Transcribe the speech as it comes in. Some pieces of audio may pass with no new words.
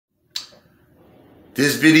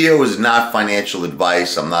This video is not financial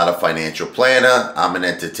advice. I'm not a financial planner. I'm an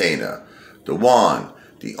entertainer. The one,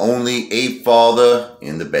 the only Apefather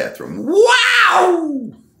in the bathroom.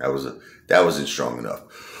 Wow! That wasn't strong enough.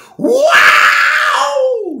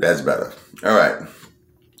 Wow! That's better. All right.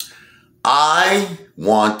 I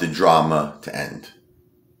want the drama to end.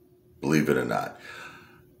 Believe it or not.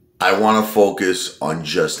 I want to focus on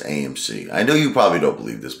just AMC. I know you probably don't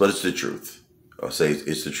believe this, but it's the truth. I'll say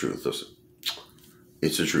it's the truth. Listen.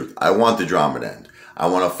 It's the truth. I want the drama to end. I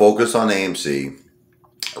want to focus on AMC.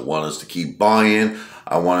 I want us to keep buying.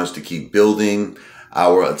 I want us to keep building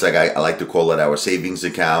it's like I like to call it our savings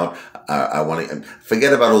account. I want to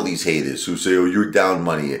forget about all these haters who say, oh, you're down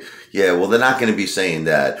money. Yeah, well, they're not going to be saying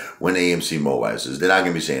that when AMC mobilizes. They're not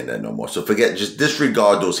going to be saying that no more. So just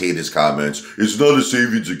disregard those haters' comments. It's not a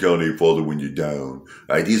savings account, Apefather, when you're down.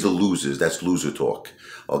 All right, these are losers. That's loser talk.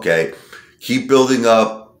 Okay? Keep building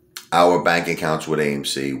up our bank accounts with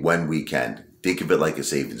AMC when we can. Think of it like a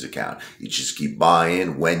savings account. You just keep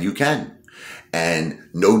buying when you can. And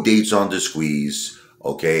no dates on the squeeze,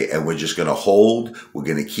 okay? And we're just going to hold. We're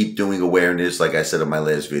going to keep doing awareness, like I said in my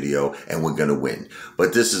last video, and we're going to win.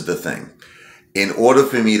 But this is the thing. In order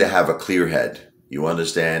for me to have a clear head, you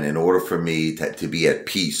understand? In order for me to be at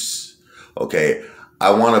peace, okay,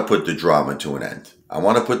 I want to put the drama to an end. I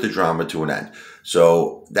want to put the drama to an end.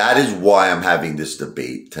 So that is why I'm having this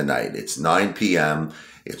debate tonight. It's 9 p.m.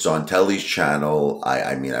 It's on Telly's channel.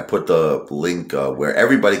 I mean, I put the link where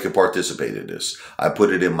everybody can participate in this. I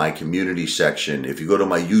put it in my community section. If you go to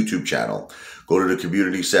my YouTube channel, go to the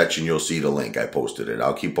community section, you'll see the link. I posted it.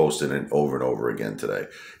 I'll keep posting it over and over again today.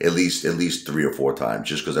 At least 3 or 4 times,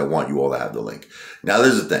 just because I want you all to have the link. Now,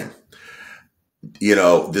 there's the thing. You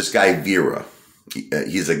know, this guy, Vera,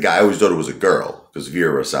 he's a guy. I always thought it was a girl because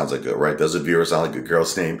Vera sounds like a, right? Doesn't Vera sound like a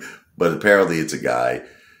girl's name? But apparently it's a guy.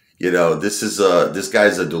 You know, this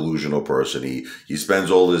guy's a delusional person. He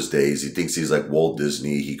spends all his days. He thinks he's like Walt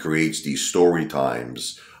Disney. He creates these story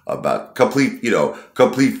times about complete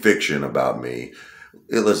fiction about me.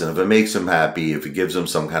 Listen, if it makes him happy, if it gives him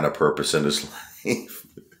some kind of purpose in his life,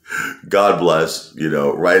 God bless, you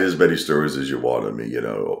know, write as many stories as you want of me, you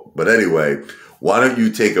know. But anyway, why don't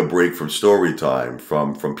you take a break from story time,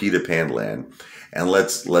 from Peter Pan land, and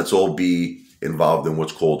let's all be involved in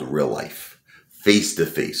what's called real life. Face to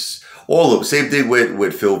face. All of them. Same thing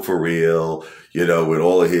with Phil for real, you know, with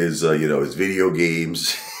all of his, you know, his video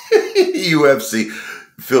games, UFC.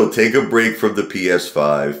 Phil, take a break from the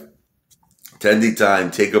PS5. Tendy time,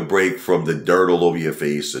 take a break from the dirt all over your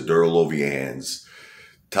face, the dirt all over your hands.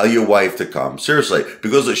 Tell your wife to come. Seriously,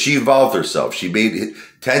 because she involved herself.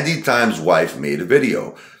 Tendy Time's wife made a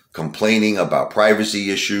video complaining about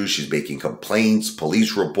privacy issues. She's making complaints,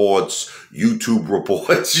 police reports, YouTube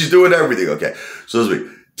reports. She's doing everything. Okay. So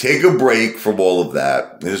take a break from all of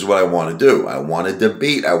that. This is what I want to do. I want to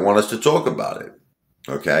debate. I want us to talk about it.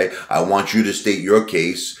 Okay. I want you to state your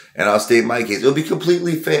case and I'll state my case. It'll be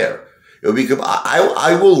completely fair. It'll be,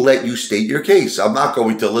 I will let you state your case. I'm not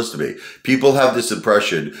going to listen to me. People have this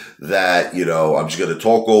impression that, you know, I'm just going to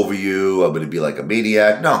talk over you. I'm going to be like a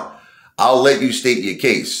maniac. No. I'll let you state your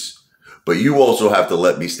case, but you also have to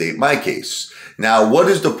let me state my case. Now, what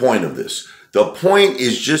is the point of this? The point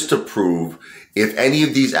is just to prove if any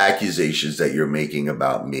of these accusations that you're making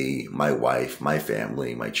about me, my wife, my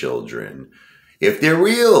family, my children, if they're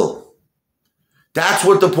real. That's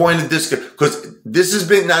what the point of this, because this has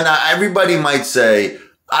been, now everybody might say,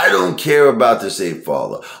 I don't care about this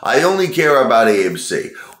Apefather. I only care about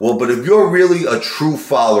AMC. Well, but if you're really a true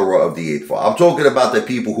follower of the Apefather, I'm talking about the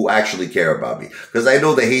people who actually care about me, because I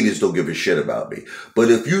know the haters don't give a shit about me. But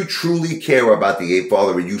if you truly care about the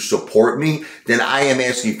Apefather and you support me, then I am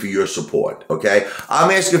asking for your support, okay? I'm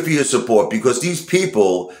asking for your support because these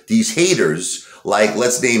people, these haters, like,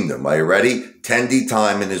 let's name them. Are you ready? Tendy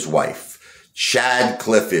Time and his wife. Chad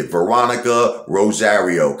Clifford, Veronica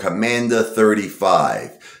Rosario, Commander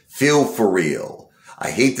 35, Phil for real.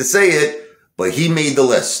 I hate to say it, but he made the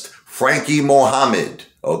list. Frankie Mohammed,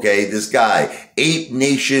 okay, this guy, Ape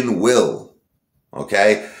Nation Will,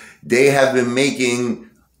 okay. They have been making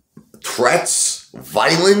threats,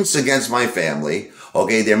 violence against my family.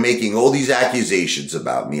 Okay, they're making all these accusations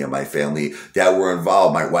about me and my family that were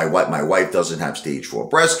involved. My wife doesn't have stage 4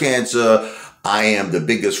 breast cancer. I am the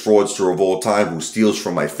biggest fraudster of all time who steals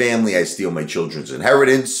from my family. I steal my children's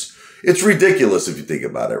inheritance. It's ridiculous if you think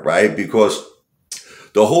about it, right? Because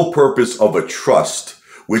the whole purpose of a trust,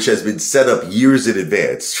 which has been set up years in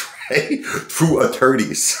advance, right, through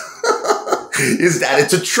attorneys, is that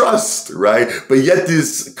it's a trust, right? But yet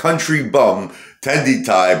this country bum, Tendy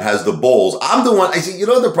Time, has the balls. I'm the one, I see, you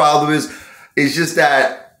know, the problem is just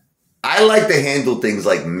that I like to handle things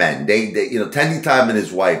like men. They you know, Tendy Time and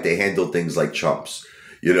his wife, they handle things like chumps.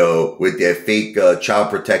 You know, with their fake child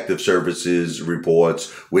protective services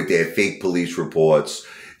reports, with their fake police reports.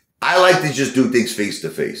 I like to just do things face to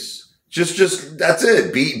face. Just that's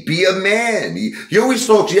it. Be a man. He always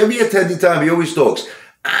talks. You ever hear Tendy Time? He always talks.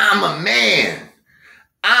 I'm a man.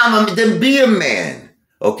 Then be a man.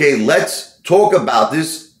 Okay, let's talk about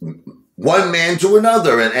this one man to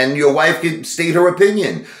another, and your wife can state her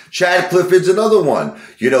opinion. Chad Clifford's another one.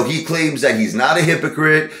 You know, he claims that he's not a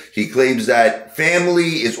hypocrite. He claims that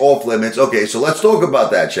family is off limits. Okay, so let's talk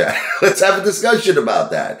about that, Chad. Let's have a discussion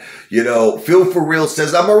about that. You know, Phil For Real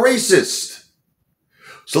says I'm a racist.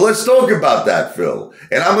 So let's talk about that, Phil.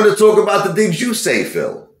 And I'm going to talk about the things you say,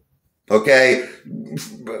 Phil. Okay?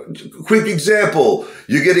 Quick example.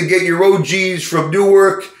 You're going to get your OGs from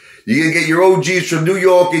Newark. You're going to get your OGs from New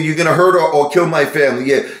York, and you're going to hurt or kill my family.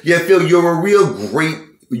 Yeah, Phil, you're a real great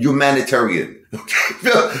humanitarian.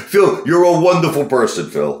 Okay? Phil, you're a wonderful person,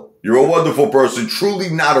 Phil. You're a wonderful person, truly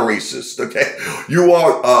not a racist, okay? You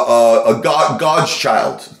are a God's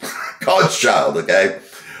child. God's child, okay?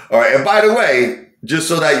 All right, and by the way, just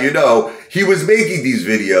so that you know, he was making these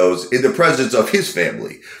videos in the presence of his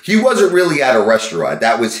family. He wasn't really at a restaurant.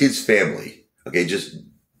 That was his family, okay? Just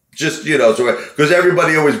you know, so because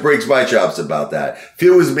everybody always breaks my chops about that.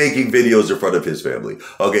 Phil was making videos in front of his family.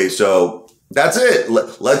 Okay, so that's it.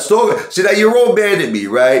 Let's talk. See, now you're all mad at me,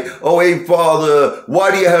 right? Oh, Apefather,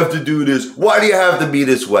 why do you have to do this? Why do you have to be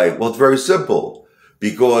this way? Well, it's very simple.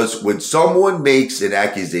 Because when someone makes an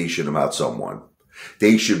accusation about someone,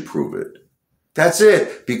 they should prove it. That's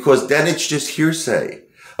it. Because then it's just hearsay.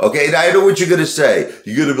 Okay, now I know what you're going to say.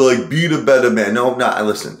 You're going to be like, be the better man. No, I'm not.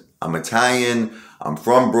 Listen, I'm Italian. I'm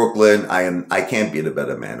from Brooklyn. I can't be the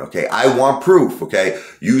better man, okay? I want proof, okay?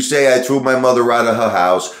 You say I threw my mother out of her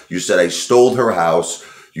house. You said I stole her house.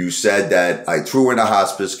 You said that I threw her in a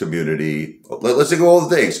hospice community. Let's think of all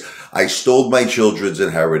the things. I stole my children's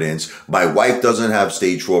inheritance. My wife doesn't have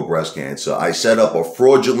stage 4 breast cancer. I set up a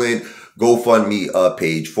fraudulent GoFundMe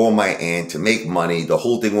page for my aunt to make money. The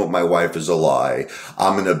whole thing with my wife is a lie.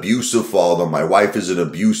 I'm an abusive father. My wife is an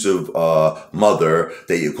abusive mother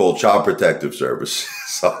that you call child protective services.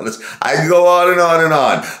 So I can go on and on and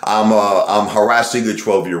on. I'm harassing a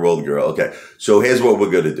 12-year-old girl. Okay, so here's what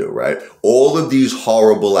we're gonna do, right? All of these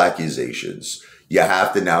horrible accusations, you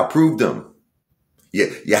have to now prove them.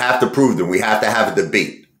 You have to prove them. We have to have a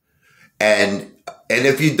debate. And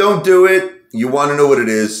if you don't do it, you want to know what it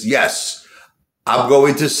is? Yes, I'm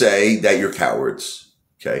going to say that you're cowards,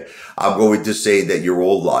 okay? I'm going to say that you're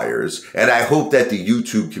all liars. And I hope that the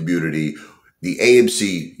YouTube community, the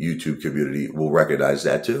AMC YouTube community will recognize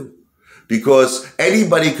that too. Because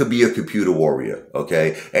anybody could be a computer warrior,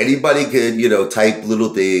 okay? Anybody could, you know, type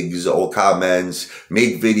little things or comments,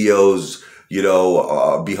 make videos, you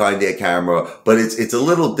know, behind their camera. But it's a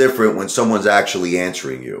little different when someone's actually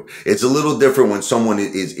answering you. It's a little different when someone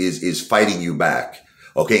is fighting you back,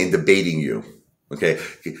 okay, and debating you, okay?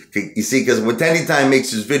 You see, because when Tendy Time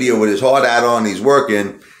makes his video with his hard hat on, he's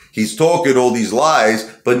working, he's talking all these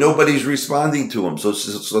lies, but nobody's responding to him. So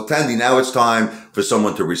Tendy, now it's time for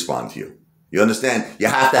someone to respond to you. You understand? You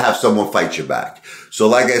have to have someone fight you back. So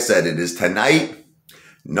like I said, it is tonight,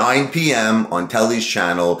 9 p.m. on Telly's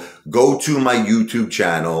channel. Go to my YouTube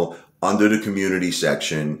channel under the community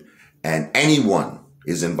section, and anyone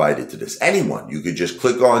is invited to this. Anyone. You could just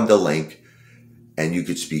click on the link and you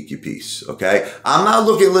could speak your piece, okay? I'm not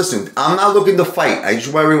looking to fight. I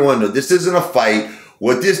just want everyone to know this isn't a fight.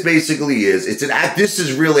 What this basically is, this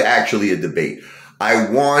is really actually a debate.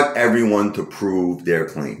 I want everyone to prove their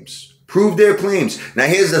claims. Prove their claims. Now,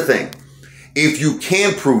 here's the thing. If you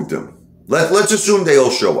can't prove them, let's assume they all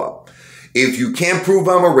show up. If you can't prove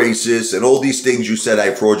I'm a racist and all these things you said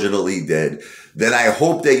I fraudulently did, then I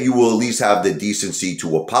hope that you will at least have the decency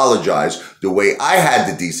to apologize the way I had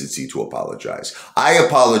the decency to apologize. I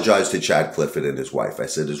apologized to Chad Clifford and his wife. I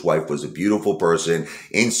said his wife was a beautiful person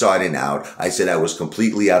inside and out. I said I was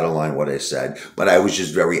completely out of line what I said, but I was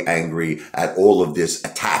just very angry at all of this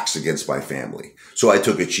attacks against my family. So I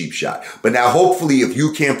took a cheap shot. But now hopefully if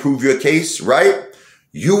you can't prove your case, right,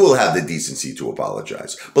 you will have the decency to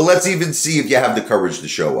apologize. But let's even see if you have the courage to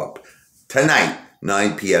show up. Tonight,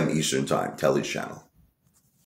 9 p.m. Eastern Time, Telly's channel.